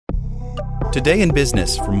Today in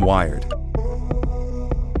Business from Wired.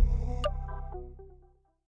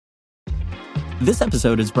 This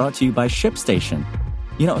episode is brought to you by ShipStation.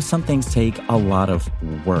 You know, some things take a lot of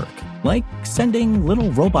work, like sending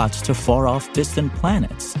little robots to far-off distant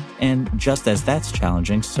planets. And just as that's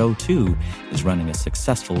challenging, so too is running a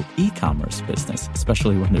successful e-commerce business,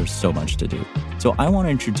 especially when there's so much to do. So I want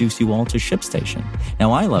to introduce you all to ShipStation.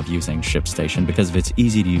 Now, I love using ShipStation because of its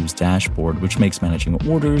easy-to-use dashboard, which makes managing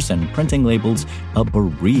orders and printing labels a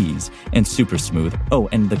breeze and super smooth. Oh,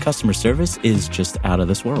 and the customer service is just out of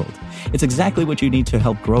this world. It's exactly what you need to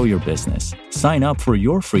help grow your business. Sign up for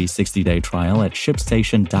your free 60-day trial at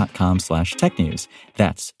shipstation.com/technews.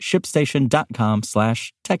 That's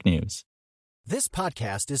shipstation.com/technews. This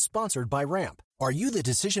podcast is sponsored by Ramp. Are you the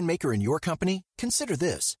decision maker in your company? Consider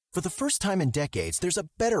this. For the first time in decades, there's a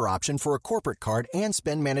better option for a corporate card and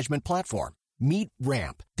spend management platform. Meet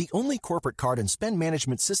Ramp, the only corporate card and spend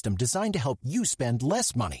management system designed to help you spend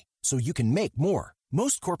less money so you can make more.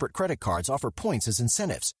 Most corporate credit cards offer points as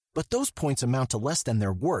incentives, but those points amount to less than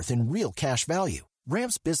their worth in real cash value.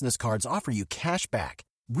 Ramp's business cards offer you cash back,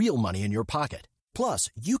 real money in your pocket. Plus,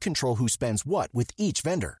 you control who spends what with each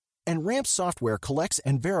vendor. And Ramp's software collects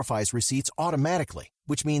and verifies receipts automatically,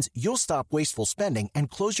 which means you'll stop wasteful spending and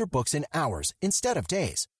close your books in hours instead of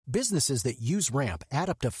days. Businesses that use Ramp add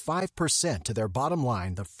up to 5% to their bottom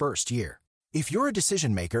line the first year. If you're a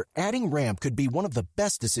decision maker, adding Ramp could be one of the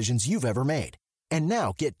best decisions you've ever made. And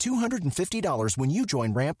now get $250 when you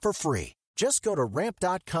join Ramp for free. Just go to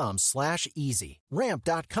ramp.com/easy.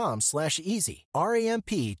 Ramp.com/easy.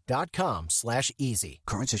 RAMP.com/easy.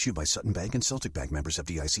 Cards issued by Sutton Bank and Celtic Bank, members of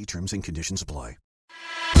FDIC. Terms and conditions apply.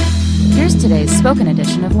 Here's today's spoken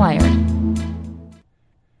edition of Wired.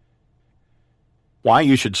 Why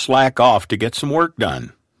You Should Slack Off to Get Some Work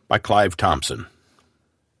Done by Clive Thompson.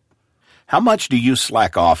 How much do you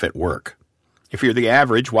slack off at work? If you're the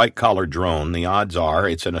average white-collar drone, the odds are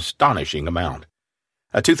it's an astonishing amount.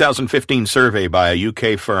 A 2015 survey by a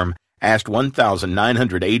UK firm asked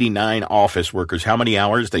 1,989 office workers how many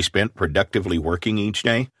hours they spent productively working each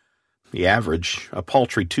day. The average, a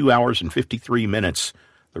paltry 2 hours and 53 minutes.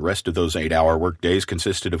 The rest of those 8-hour workdays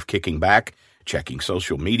consisted of kicking back, checking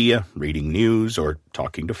social media, reading news, or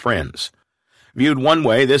talking to friends. Viewed one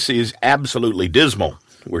way, this is absolutely dismal.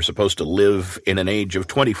 We're supposed to live in an age of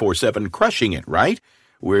 24/7 crushing it, right?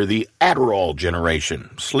 We're the Adderall generation.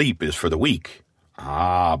 Sleep is for the weak.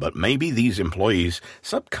 But maybe these employees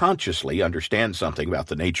subconsciously understand something about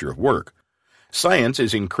the nature of work. Science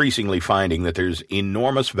is increasingly finding that there's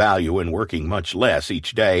enormous value in working much less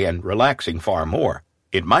each day and relaxing far more.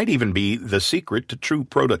 It might even be the secret to true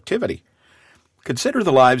productivity. Consider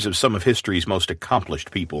the lives of some of history's most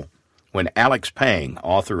accomplished people. When Alex Pang,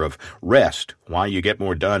 author of Rest, Why You Get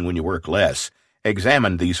More Done When You Work Less,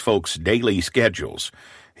 examined these folks' daily schedules,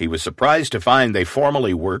 he was surprised to find they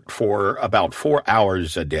formally worked for about 4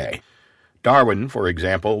 hours a day. Darwin, for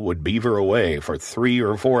example, would beaver away for 3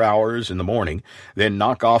 or 4 hours in the morning, then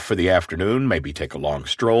knock off for the afternoon, maybe take a long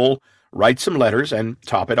stroll, write some letters, and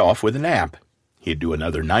top it off with a nap. He'd do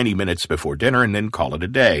another 90 minutes before dinner and then call it a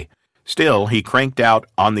day. Still, he cranked out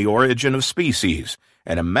On the Origin of Species,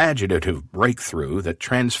 an imaginative breakthrough that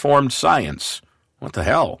transformed science. What the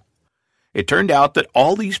hell? It turned out that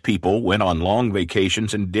all these people went on long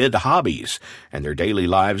vacations and did hobbies, and their daily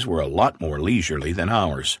lives were a lot more leisurely than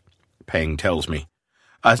ours. Pang tells me.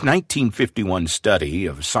 A 1951 study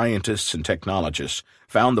of scientists and technologists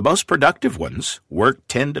found the most productive ones worked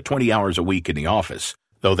 10 to 20 hours a week in the office,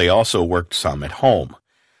 though they also worked some at home.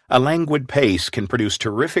 A languid pace can produce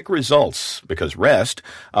terrific results because rest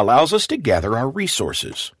allows us to gather our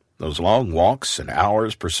resources. Those long walks and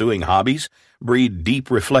hours pursuing hobbies breed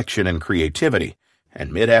deep reflection and creativity,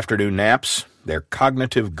 and mid-afternoon naps, they're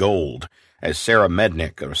cognitive gold, as Sarah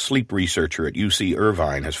Mednick, a sleep researcher at UC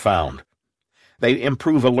Irvine, has found. They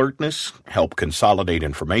improve alertness, help consolidate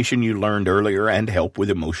information you learned earlier, and help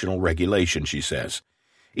with emotional regulation, she says.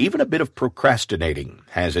 Even a bit of procrastinating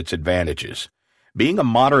has its advantages. Being a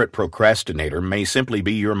moderate procrastinator may simply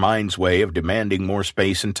be your mind's way of demanding more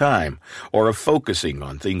space and time, or of focusing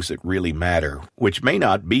on things that really matter, which may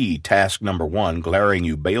not be task number one glaring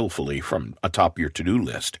you balefully from atop your to-do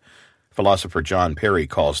list. Philosopher John Perry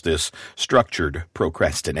calls this structured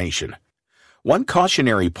procrastination. One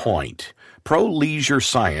cautionary point: pro-leisure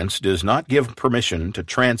science does not give permission to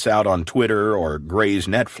trance out on Twitter or graze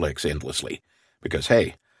Netflix endlessly, because,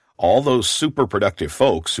 hey, all those super productive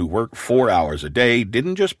folks who work 4 hours a day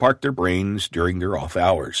didn't just park their brains during their off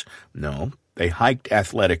hours. No, they hiked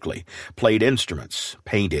athletically, played instruments,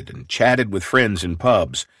 painted, and chatted with friends in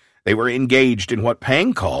pubs. They were engaged in what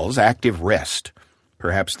Pang calls active rest.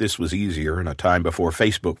 Perhaps this was easier in a time before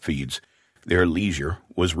Facebook feeds. Their leisure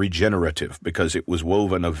was regenerative because it was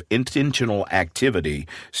woven of intentional activity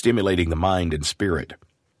stimulating the mind and spirit.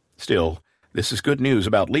 Still, this is good news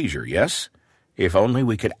about leisure, yes? If only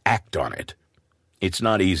we could act on it. It's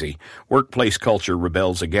not easy. Workplace culture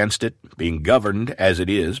rebels against it, being governed as it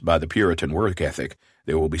is by the Puritan work ethic.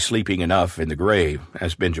 There will be sleeping enough in the grave,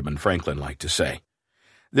 as Benjamin Franklin liked to say.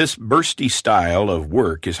 This bursty style of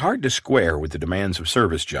work is hard to square with the demands of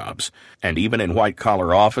service jobs, and even in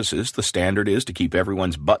white-collar offices, the standard is to keep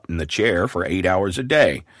everyone's butt in the chair for 8 hours a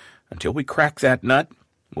day. Until we crack that nut,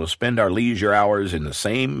 we'll spend our leisure hours in the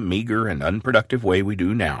same meager and unproductive way we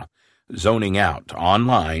do now, zoning out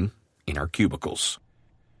online in our cubicles.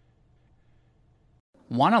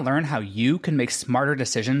 Want to learn how you can make smarter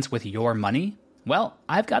decisions with your money? Well,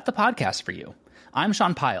 I've got the podcast for you. I'm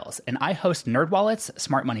Sean Piles, and I host NerdWallet's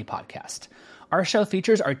Smart Money Podcast. Our show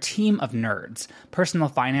features our team of nerds, personal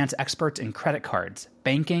finance experts in credit cards,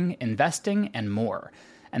 banking, investing, and more.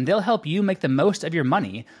 And they'll help you make the most of your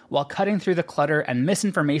money while cutting through the clutter and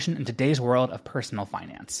misinformation in today's world of personal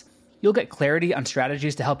finance. You'll get clarity on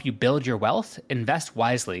strategies to help you build your wealth, invest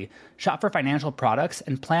wisely, shop for financial products,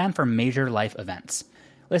 and plan for major life events.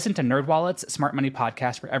 Listen to NerdWallet's Smart Money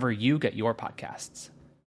Podcast wherever you get your podcasts.